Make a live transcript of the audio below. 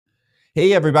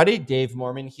Hey everybody, Dave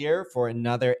Mormon here for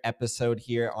another episode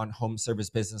here on Home Service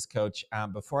Business Coach.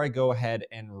 Before I go ahead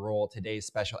and roll today's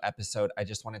special episode, I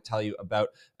just want to tell you about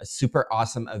a super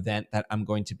awesome event that I'm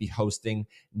going to be hosting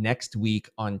next week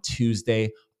on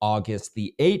Tuesday, August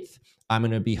the 8th. I'm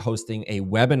going to be hosting a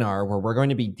webinar where we're going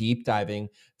to be deep diving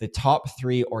the top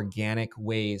 3 organic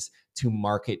ways to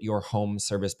market your home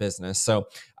service business. So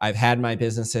I've had my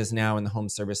businesses now in the home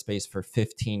service space for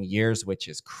 15 years, which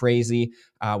is crazy.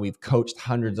 We've coached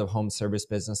hundreds of home service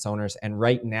business owners. And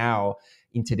right now,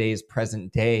 in today's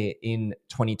present day in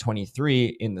 2023,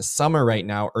 in the summer right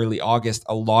now, early August,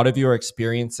 a lot of you are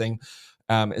experiencing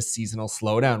a seasonal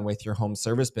slowdown with your home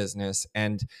service business.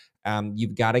 And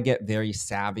you've got to get very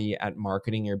savvy at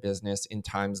marketing your business in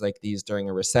times like these during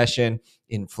a recession,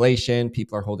 inflation,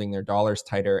 people are holding their dollars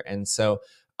tighter. And so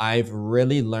I've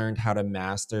really learned how to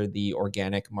master the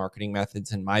organic marketing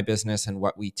methods in my business and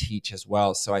what we teach as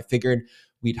well. So I figured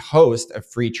we'd host a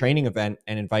free training event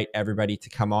and invite everybody to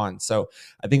come on. So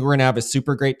I think we're going to have a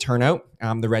super great turnout.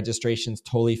 The registration's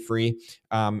totally free.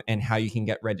 And how you can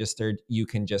get registered, you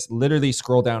can just literally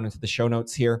scroll down into the show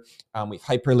notes here. We've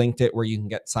hyperlinked it where you can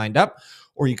get signed up,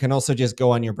 or you can also just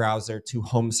go on your browser to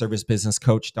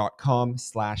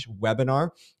homeservicebusinesscoach.com/webinar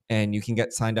and you can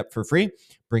get signed up for free.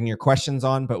 Bring your questions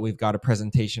on, but we've got a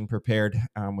presentation prepared,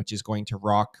 which is going to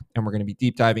rock. And we're going to be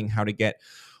deep diving how to get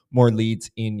more leads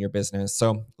in your business.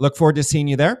 So look forward to seeing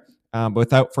you there. But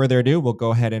without further ado, we'll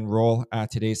go ahead and roll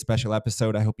today's special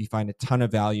episode. I hope you find a ton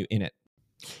of value in it.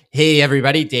 Hey,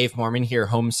 everybody. Dave Mormon here,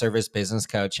 Home Service Business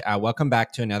Coach. Welcome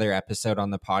back to another episode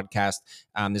on the podcast.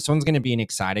 This one's going to be an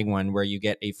exciting one where you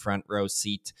get a front row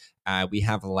seat. We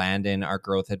have Landon, our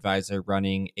growth advisor,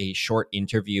 running a short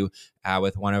interview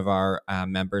with one of our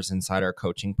members inside our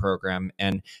coaching program.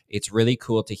 And it's really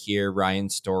cool to hear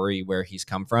Ryan's story, where he's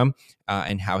come from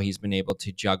and how he's been able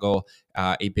to juggle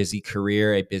a busy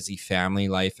career, a busy family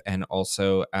life, and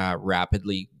also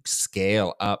rapidly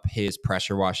scale up his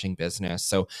pressure washing business.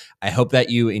 So I hope that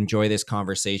you enjoy this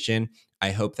conversation. I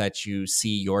hope that you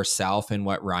see yourself in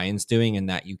what Ryan's doing and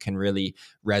that you can really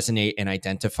resonate and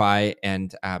identify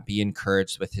and be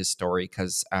encouraged with his story,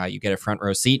 because you get a front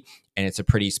row seat and it's a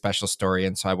pretty special story.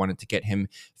 And so I wanted to get him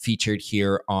featured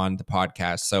here on the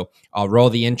podcast. So I'll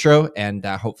roll the intro and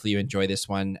hopefully you enjoy this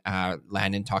one.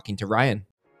 Landon talking to Ryan.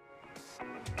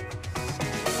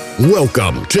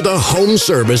 Welcome to the Home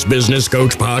Service Business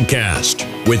Coach Podcast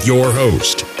with your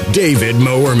host, David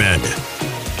Mowerman.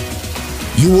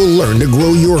 You will learn to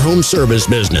grow your home service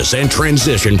business and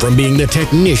transition from being the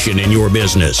technician in your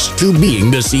business to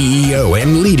being the CEO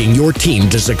and leading your team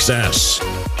to success.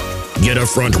 Get a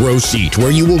front row seat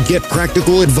where you will get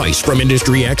practical advice from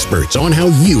industry experts on how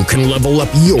you can level up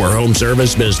your home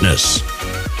service business.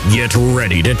 Get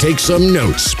ready to take some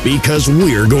notes, because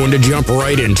we're going to jump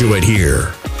right into it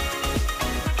here.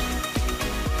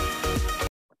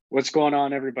 What's going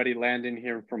on, everybody? Landon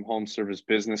here from Home Service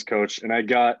Business Coach, and I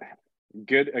got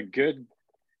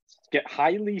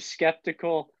highly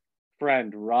skeptical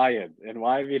friend, Ryan. And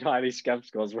why I mean highly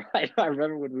skeptical is, Ryan, I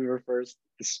remember when we were first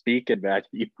speaking, man,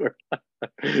 you were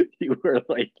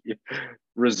like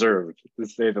reserved, to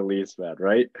say the least, man,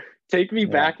 right? Take me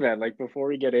back, man, like before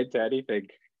we get into anything,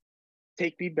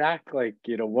 take me back, like,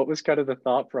 what was kind of the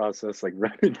thought process, like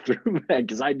running through, man?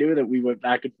 Because I knew that we went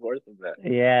back and forth with that.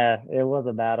 Yeah, it was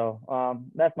a battle.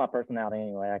 That's my personality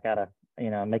anyway. I gotta,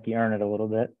 make you earn it a little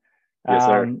bit. Yes,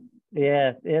 sir.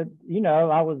 Yeah,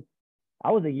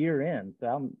 I was a year in,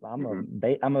 so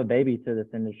I'm a baby to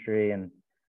this industry, and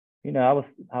I was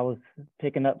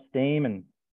picking up steam, and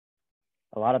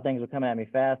a lot of things were coming at me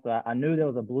fast. So I knew there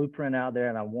was a blueprint out there,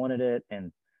 and I wanted it.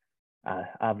 And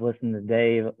I've listened to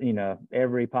Dave,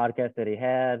 every podcast that he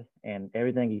had, and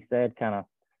everything he said kind of,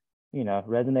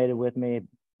 resonated with me.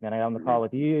 Then I got on the call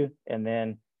with you, and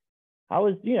then I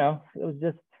was, it was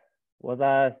just, was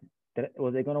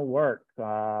it going to work?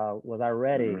 Was I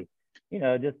ready?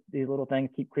 Just these little things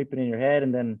keep creeping in your head.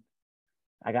 And then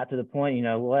I got to the point, you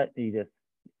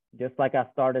just like I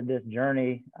started this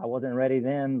journey, I wasn't ready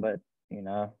then, but,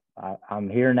 I'm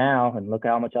here now, and look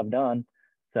how much I've done.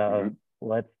 So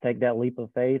let's take that leap of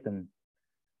faith and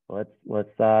let's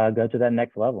go to that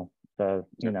next level. So,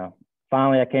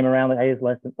 finally I came around, hey,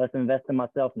 let's invest in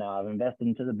myself now. I've invested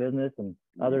into the business and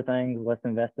other things. Let's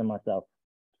invest in myself.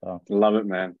 So love it,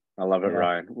 man. I love it, yeah.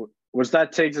 Ryan. Which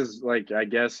that takes us, like, I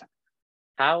guess,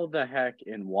 how the heck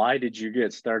and why did you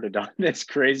get started on this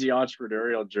crazy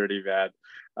entrepreneurial journey, man?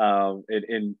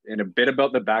 In a bit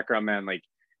about the background, man, like,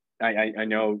 I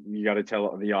know you got to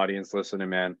tell the audience listening,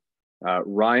 man,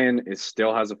 Ryan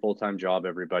still has a full-time job,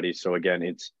 everybody. So again,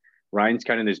 Ryan's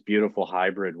kind of this beautiful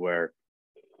hybrid where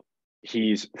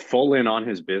he's full in on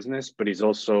his business, but he's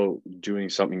also doing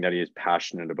something that he is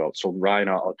passionate about. So Ryan,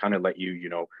 I'll kind of let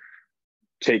you,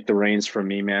 take the reins from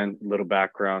me, man. Little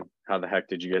background. How the heck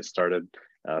did you get started?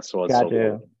 So on so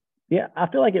forth. Yeah, I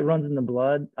feel like it runs in the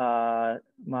blood.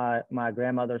 My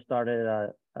grandmother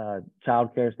started a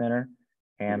child care center,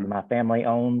 and my family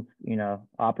owns,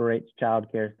 operates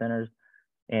child care centers.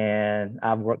 And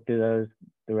I've worked through those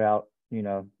throughout,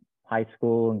 high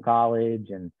school and college,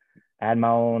 and had my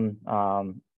own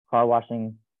car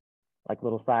washing, like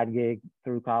little side gig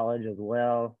through college as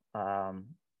well.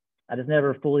 I just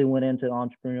never fully went into the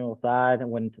entrepreneurial side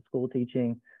and went into school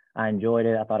teaching. I enjoyed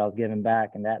it. I thought I was giving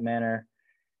back in that manner.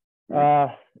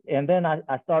 And then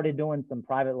I started doing some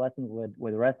private lessons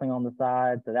with wrestling on the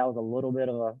side. So that was a little bit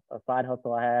of a side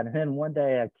hustle I had. And then one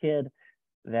day a kid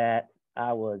that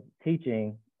I was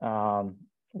teaching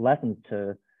lessons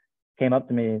to came up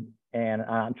to me, and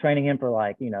I'm training him for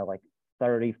like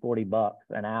 30, $40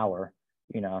 an hour,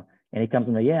 and he comes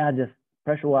to me, yeah, I just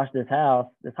pressure washed this house,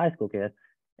 this high school kid.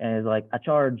 And he's like, I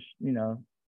charge,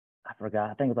 I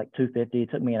forgot, I think it was like $250. It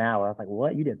took me an hour. I was like,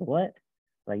 what? You did what?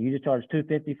 Like, you just charged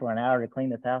 $250 for an hour to clean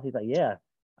this house? He's like, yeah.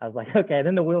 I was like, okay.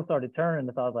 Then the wheel started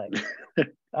turning. So I was like,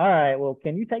 all right, well,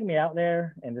 can you take me out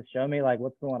there and just show me like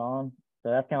what's going on? So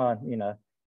that's kind of,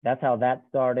 that's how that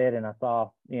started. And I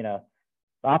saw, the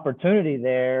opportunity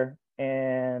there.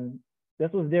 And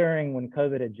this was during when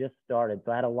COVID had just started.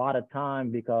 So I had a lot of time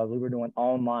because we were doing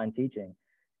online teaching.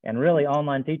 And really,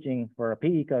 online teaching for a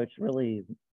PE coach, really,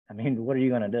 I mean, what are you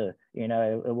going to do?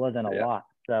 It wasn't a lot.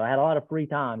 So I had a lot of free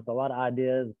time, so a lot of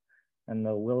ideas, and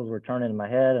the wheels were turning in my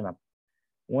head. And I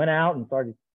went out and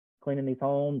started cleaning these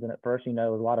homes. And at first, it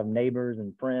was a lot of neighbors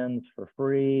and friends for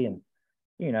free. And,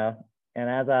 and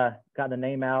as I got the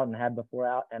name out and had before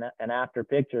out and after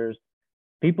pictures,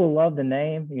 people loved the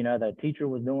name. The teacher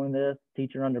was doing this,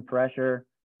 teacher under pressure,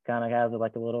 kind of has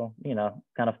like a little,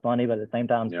 kind of funny, but at the same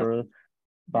time true.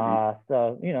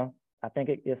 So, I think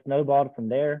it snowballed from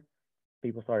there.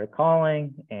 People started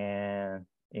calling, and,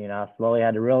 I slowly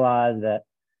had to realize that,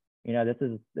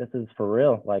 this is for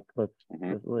real. Like, let's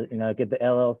get the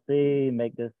LLC,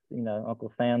 make this,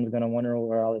 Uncle Sam's going to wonder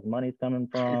where all his money's coming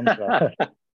from. So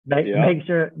make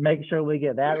sure we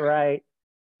get that right.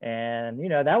 And,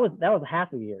 that was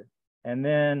half a year. And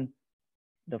then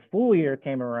the full year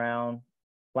came around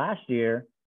last year.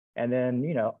 And then,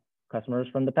 customers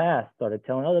from the past started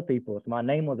telling other people. So my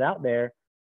name was out there.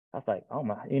 I was like, oh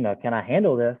my, can I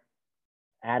handle this?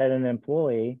 Added an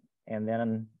employee. And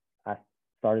then I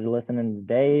started listening to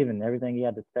Dave and everything he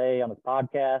had to say on his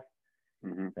podcast.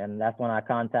 And that's when I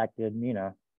contacted,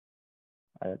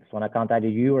 that's when I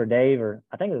contacted you or Dave, or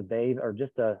I think it was Dave, or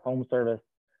just a home service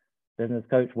business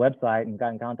coach website, and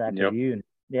got in contact with you. And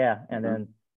and then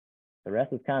the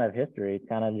rest is kind of history. It's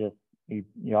kind of just,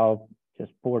 y'all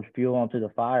just poured fuel onto the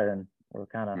fire, and we're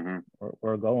kind of,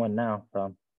 we're going now.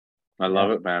 So I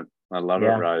love it, man. I love it,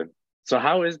 Ryan. So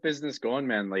how is business going,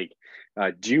 man? Like,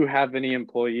 do you have any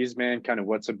employees, man? Kind of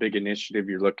what's a big initiative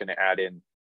you're looking to add in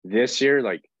this year?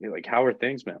 Like how are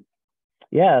things, man?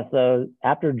 Yeah. So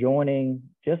after joining,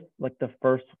 just like the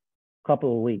first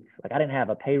couple of weeks, like I didn't have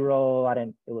a payroll.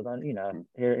 It was,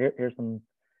 here's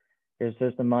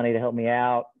some money to help me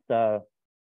out. So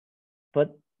put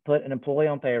an employee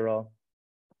on payroll.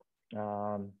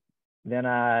 Then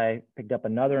I picked up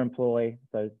another employee.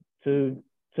 So two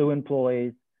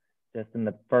employees just in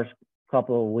the first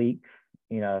couple of weeks,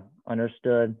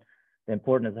 understood the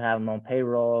importance of having them on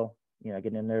payroll,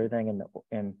 getting into everything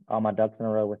and all my ducks in a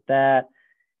row with that.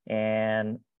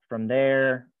 And from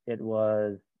there, it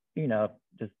was,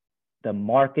 just the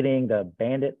marketing, the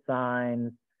bandit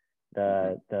signs,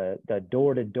 the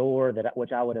door to door,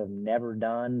 which I would have never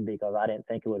done because I didn't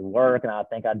think it would work. And I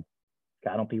think I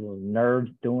got on people's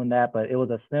nerves doing that, but it was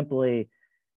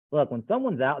look, when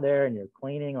someone's out there and you're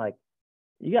cleaning, like,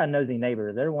 you got nosy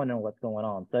neighbors, they're wondering what's going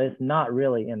on. So it's not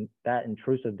really that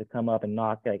intrusive to come up and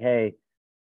knock, like, hey,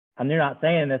 you're not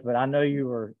saying this, but I know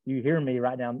you hear me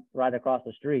right across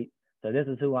the street. So this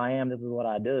is who I am. This is what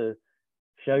I do.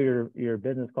 Show your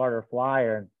business card or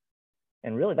flyer.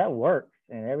 And really that works.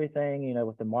 And everything,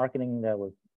 with the marketing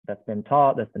that's been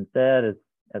taught, that's been said,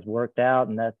 has worked out.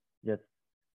 And that's just,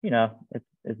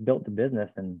 it's built the business.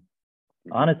 And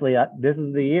honestly, this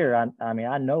is the year. I mean,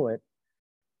 I know it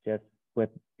just with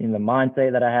the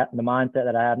mindset that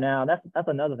I have now. That's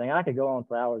another thing. I could go on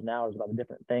for hours and hours about the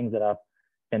different things that I've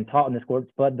been taught in this course,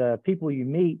 but the people you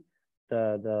meet,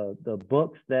 the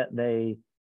books that they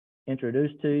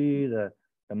introduce to you, the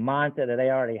mindset that they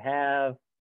already have.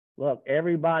 Look,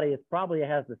 everybody probably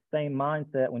has the same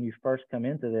mindset when you first come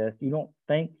into this. You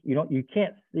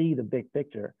can't see the big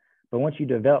picture, But once you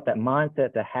develop that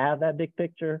mindset to have that big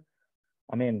picture,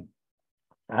 I mean,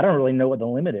 I don't really know what the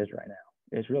limit is right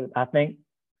now. It's really, I think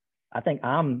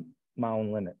I'm my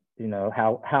own limit. You know,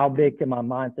 how big can my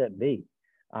mindset be?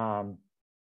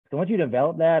 So once you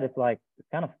develop that, it's like,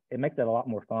 it makes it a lot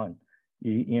more fun.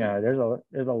 You know,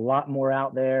 there's a lot more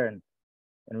out there, and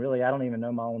really, I don't even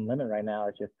know my own limit right now.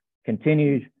 It's just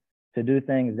continue to do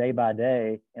things day by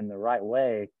day in the right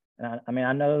way. And I mean,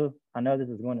 I know this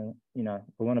is going to, you know,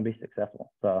 we're going to be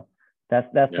successful. So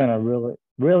that's going to really,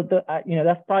 you know,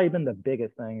 that's probably been the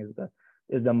biggest thing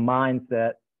is the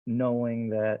mindset, knowing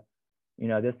that, you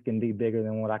know, this can be bigger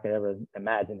than what I could ever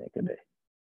imagine it could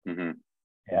be. Mm-hmm.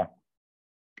 Yeah.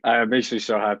 It makes me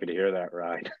so happy to hear that,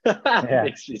 Ryan. It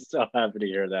makes me so happy to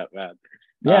hear that, man.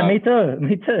 Yeah, me too.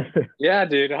 Me too. Yeah,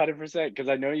 dude, 100%. Because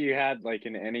I know you had, like,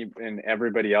 in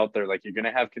everybody out there, like, you're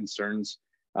gonna have concerns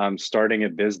starting a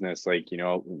business, like, you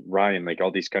know, Ryan, like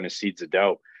all these kind of seeds of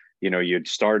doubt. You know, you'd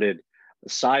started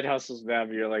side hustles,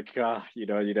 man. You're like, you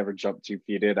know, you never jumped 2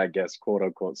 feet in, I guess, quote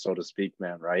unquote, so to speak,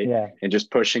 man, right? Yeah. And just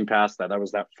pushing past that. That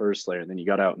was that first layer. And then you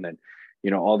got out, and then,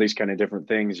 you know, all these kind of different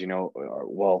things, you know,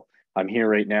 well, I'm here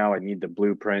right now. I need the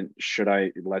blueprint. Should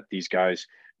I let these guys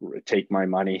take my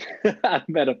money,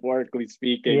 metaphorically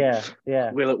speaking?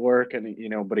 Yeah. Will it work? And, you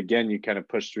know, but again, you kind of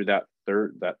push through that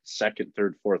second,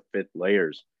 third, fourth, fifth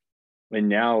layers. And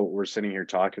now we're sitting here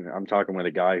talking. I'm talking with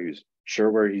a guy who's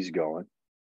sure where he's going,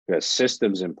 who has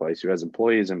systems in place, who has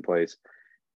employees in place.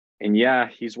 And yeah,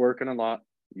 he's working a lot.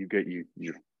 You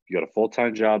got a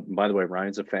full-time job. And by the way,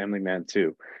 Ryan's a family man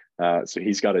too. So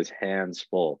he's got his hands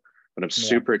full. But I'm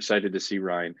super excited to see,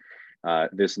 Ryan,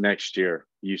 this next year,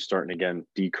 you starting again,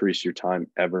 decrease your time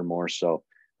ever more so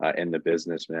in the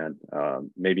business, man.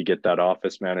 Maybe get that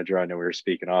office manager. I know we were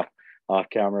speaking off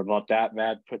camera about that,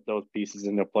 man. Put those pieces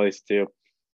into place too.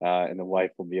 And the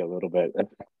wife will be a little bit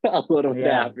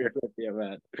happier with you,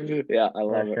 man. Yeah, I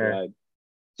love it, Ryan.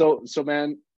 So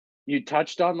man, you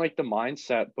touched on like the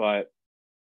mindset, but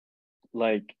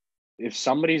like, if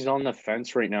somebody's on the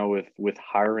fence right now with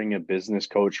hiring a business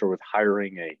coach, or with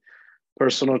hiring a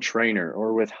personal trainer,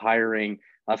 or with hiring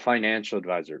a financial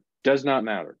advisor, does not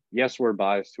matter. Yes, we're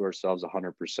biased to ourselves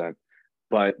 100%,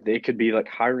 but they could be like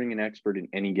hiring an expert in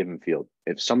any given field.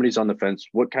 If somebody's on the fence,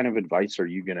 what kind of advice are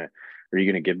you gonna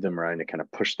give them, Ryan, to kind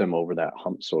of push them over that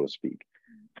hump, so to speak?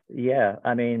 Yeah,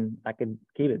 I mean, I could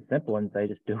keep it simple and say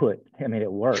just do it. I mean,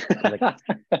 it works. Like,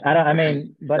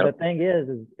 the thing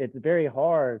is it's very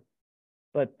hard.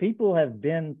 But people have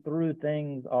been through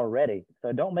things already.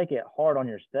 So don't make it hard on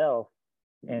yourself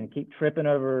and keep tripping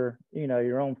over, you know,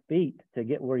 your own feet to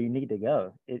get where you need to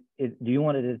go. Do you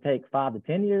want it to take 5 to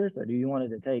 10 years, or do you want it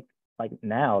to take like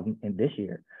now in this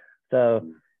year? So,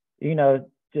 you know,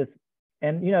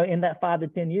 and, you know, in that 5 to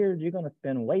 10 years, you're going to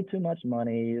spend way too much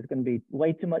money. It's going to be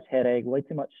way too much headache, way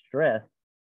too much stress.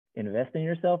 Invest in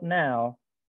yourself now,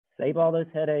 save all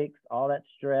those headaches, all that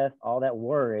stress, all that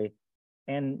worry.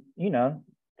 And, you know,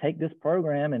 take this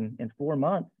program, and in 4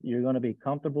 months, you're going to be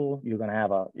comfortable. You're going to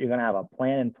have a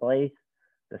plan in place.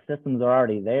 The systems are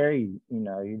already there. You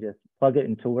know, you just plug it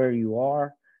into where you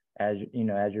are as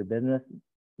your business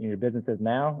is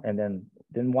now, and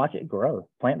then watch it grow.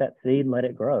 Plant that seed, let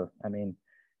it grow. I mean,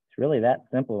 it's really that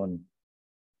simple. And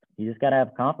you just got to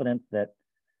have confidence that,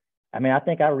 I mean, I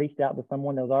think I reached out to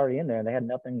someone that was already in there, and they had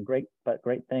nothing but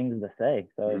great things to say.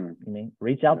 So, I mean,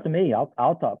 reach out to me.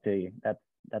 I'll talk to you.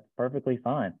 That's perfectly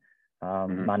fine.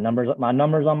 My numbers on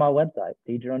my website.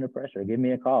 Teacher Under Pressure. Give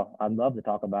me a call. I'd love to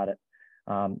talk about it.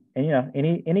 And, you know,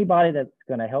 anybody that's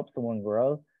going to help someone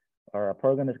grow, or a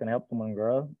program that's going to help someone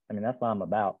grow, I mean, that's what I'm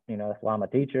about. You know, that's why I'm a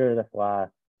teacher. That's why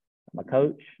I'm a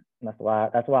coach. And that's why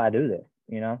I do this.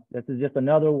 You know, this is just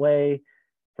another way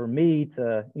for me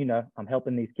to, you know, I'm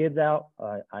helping these kids out.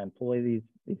 I employ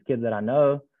these kids that I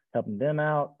know, helping them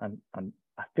out.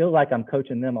 I feel like I'm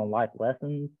coaching them on life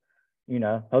lessons. You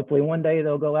know, hopefully one day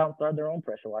they'll go out and start their own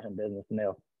pressure washing business, and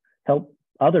they'll help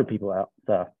other people out.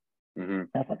 So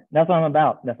that's what I'm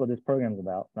about. That's what this program's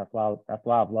about. That's why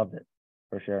I've loved it,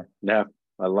 for sure. Yeah,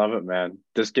 I love it, man.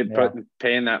 Just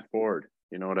paying that forward.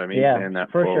 You know what I mean? Yeah, paying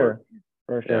that for forward.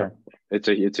 For sure. Yeah.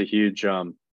 It's a huge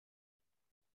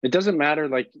it doesn't matter,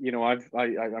 like, you know,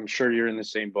 I'm sure you're in the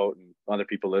same boat, and other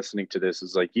people listening to this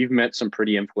is like, you've met some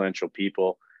pretty influential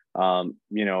people,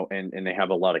 you know, and they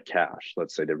have a lot of cash.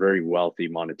 Let's say they're very wealthy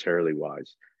monetarily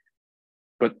wise,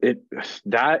 but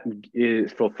that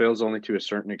fulfills only to a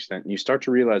certain extent. And you start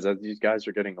to realize that these guys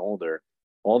are getting older,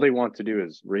 all they want to do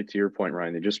is, right to your point,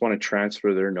 Ryan, they just want to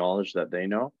transfer their knowledge that they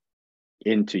know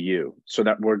into you, so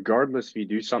that regardless if you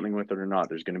do something with it or not,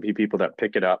 there's going to be people that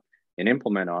pick it up and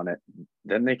implement on it.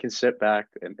 Then they can sit back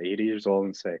at 80 years old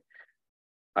and say,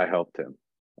 I helped him.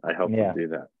 I helped him Yeah. do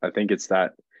that. I think it's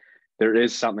that there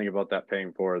is something about that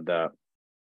paying forward that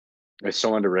is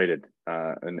so underrated.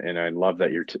 And I love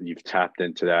that you've tapped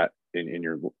into that in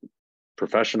your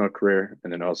professional career,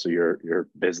 and then also your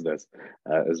business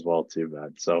as well too,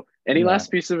 man. So any Yeah.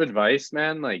 last piece of advice,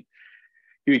 man, like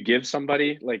you would give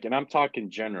somebody, like, and I'm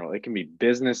talking general, it can be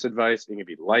business advice, it can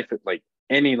be life, like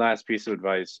any last piece of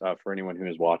advice for anyone who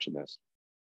is watching this?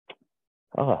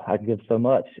 Oh, I give so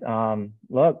much.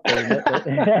 Look,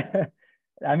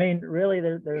 I mean, really,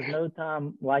 there's no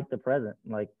time like the present.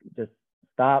 Like, just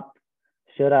stop.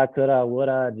 Should I? Could I? Would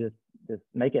I? Just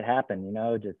make it happen.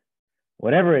 Just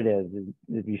whatever it is.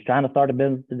 If you're trying to start a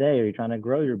business today, or you're trying to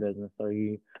grow your business, or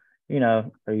is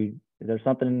there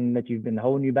something that you've been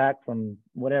holding you back from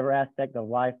whatever aspect of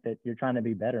life that you're trying to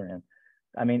be better in?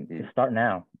 I mean, just start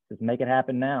now. Just make it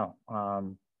happen now.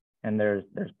 And there's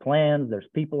plans, there's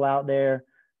people out there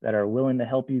that are willing to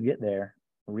help you get there.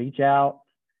 Reach out,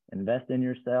 invest in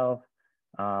yourself,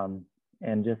 and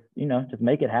just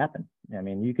make it happen. I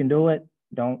mean, you can do it.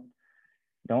 Don't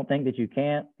think that you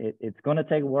can't. It's going to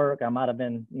take work. I might have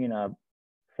been,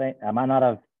 I might not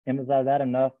have emphasized that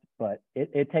enough, but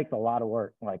it takes a lot of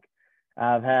work. Like,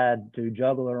 I've had to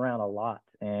juggle around a lot,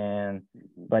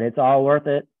 but it's all worth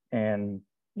it. And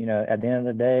at the end of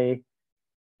the day,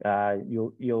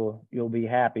 you'll be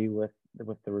happy with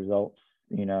the results,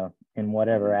 in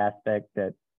whatever aspect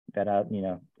that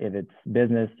if it's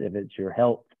business, if it's your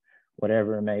health,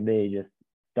 whatever it may be. Just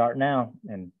start now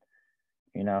and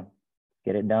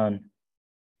get it done.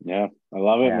 Yeah, I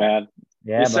love it, man.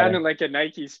 Yeah, you sounded like a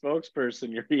Nike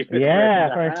spokesperson. You're even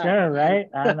for sure, right?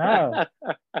 I know.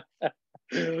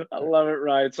 I love it,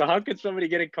 Ryan. So how could somebody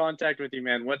get in contact with you,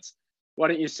 man? Why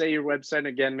don't you say your website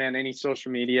again, man? Any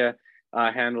social media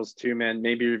handles too, man?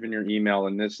 Maybe even your email.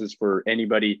 And this is for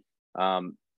anybody.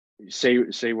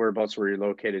 Say whereabouts where you're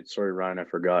located. Sorry, Ryan, I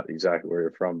forgot exactly where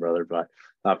you're from, brother. But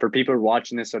for people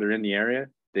watching this that are in the area,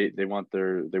 they want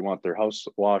their house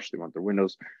washed, they want their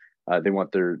windows, they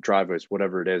want their driveways,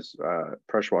 whatever it is,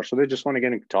 pressure washed. So they just want to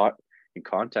get in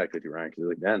contact with you, Ryan, because they're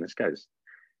like, man, this guy's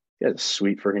a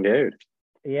sweet freaking dude.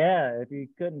 Yeah, if you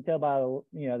couldn't tell by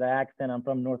the accent, I'm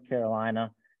from North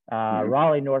Carolina,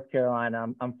 Raleigh, North Carolina.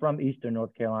 I'm from Eastern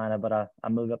North Carolina, but I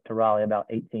moved up to Raleigh about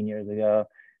 18 years ago.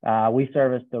 We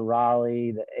service the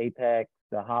Raleigh, the Apex,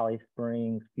 the Holly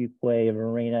Springs, Fuquay,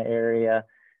 Varina area.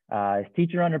 It's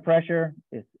Teacher Under Pressure.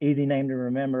 It's easy name to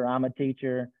remember. I'm a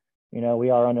teacher. We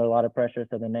are under a lot of pressure,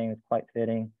 so the name is quite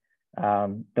fitting.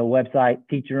 The website,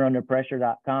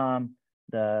 teacherunderpressure.com.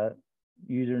 The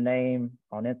username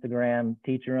on Instagram,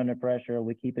 Teacher Under Pressure.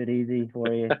 We keep it easy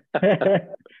for you.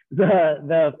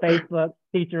 the Facebook,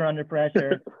 Teacher Under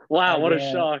Pressure. Wow, what a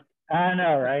shock. I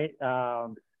know, right?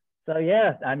 So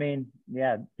yeah, I mean,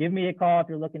 give me a call if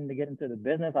you're looking to get into the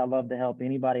business. I love to help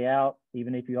anybody out,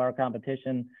 even if you are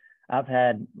competition. I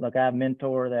have a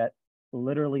mentor that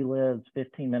literally lives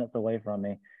 15 minutes away from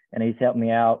me, and he's helped me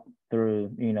out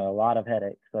through, a lot of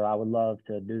headaches. So I would love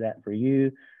to do that for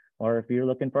you. Or if you're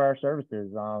looking for our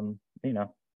services,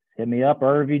 hit me up.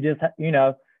 Or if you just,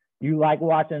 you like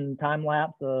watching time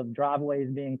lapse of driveways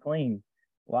being cleaned,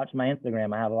 watch my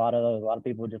Instagram. I have a lot of those. A lot of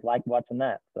people just like watching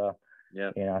that. So,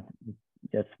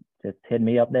 just hit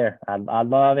me up there. I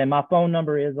love, and my phone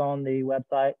number is on the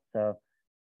website, so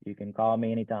you can call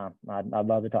me anytime. I'd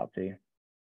love to talk to you.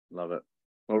 Love it.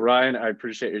 Well, Ryan, I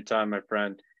appreciate your time, my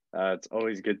friend. It's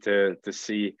always good to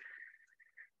see.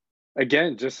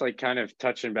 Again, just like kind of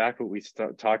touching back what we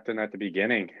talked in at the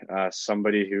beginning,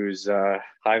 somebody who's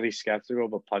highly skeptical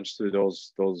but punched through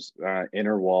those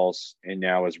inner walls and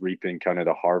now is reaping kind of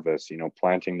the harvest,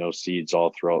 planting those seeds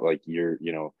all throughout like year,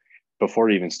 before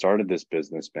you even started this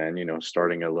business, man,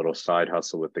 starting a little side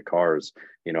hustle with the cars,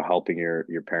 helping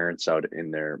your parents out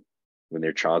in their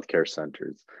childcare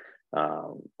centers,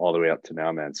 all the way up to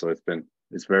now, man. So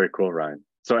it's very cool, Ryan.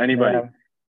 So anybody,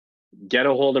 get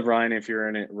a hold of Ryan if you're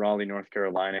in the Raleigh, North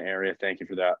Carolina area. Thank you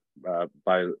for that,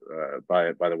 by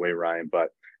the way, Ryan.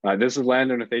 But this is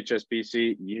Landon with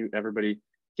HSBC. Everybody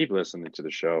keep listening to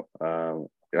the show.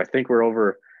 I think we're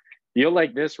over. You'll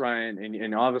like this, Ryan,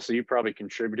 and obviously you probably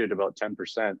contributed about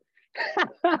 10%.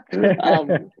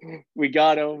 We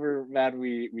got over, man.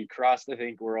 We crossed. I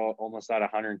think we're almost at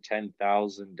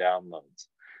 110,000 downloads,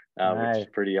 Nice. which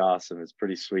is pretty awesome. It's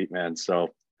pretty sweet, man. So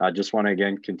I just want to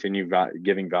again continue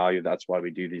giving value. That's why we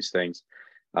do these things,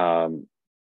 and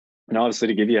obviously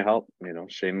to give you help.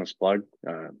 Shameless plug.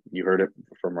 You heard it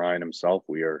from Ryan himself.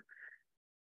 We're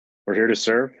here to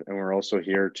serve, and we're also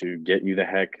here to get you the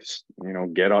heck,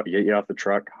 get you off the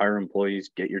truck, hire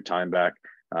employees, get your time back,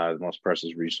 the most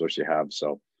precious resource you have.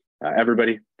 So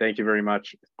Everybody, thank you very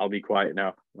much. I'll be quiet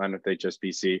now. I'm with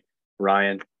HSBC.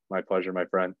 Ryan, my pleasure, my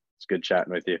friend. It's good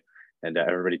chatting with you. And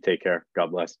everybody take care. God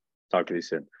bless. Talk to you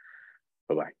soon.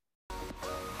 Bye-bye.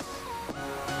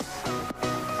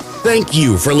 Thank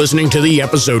you for listening to the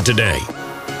episode today.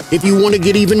 If you want to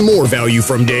get even more value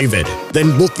from David,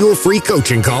 then book your free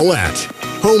coaching call at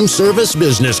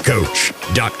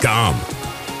homeservicebusinesscoach.com.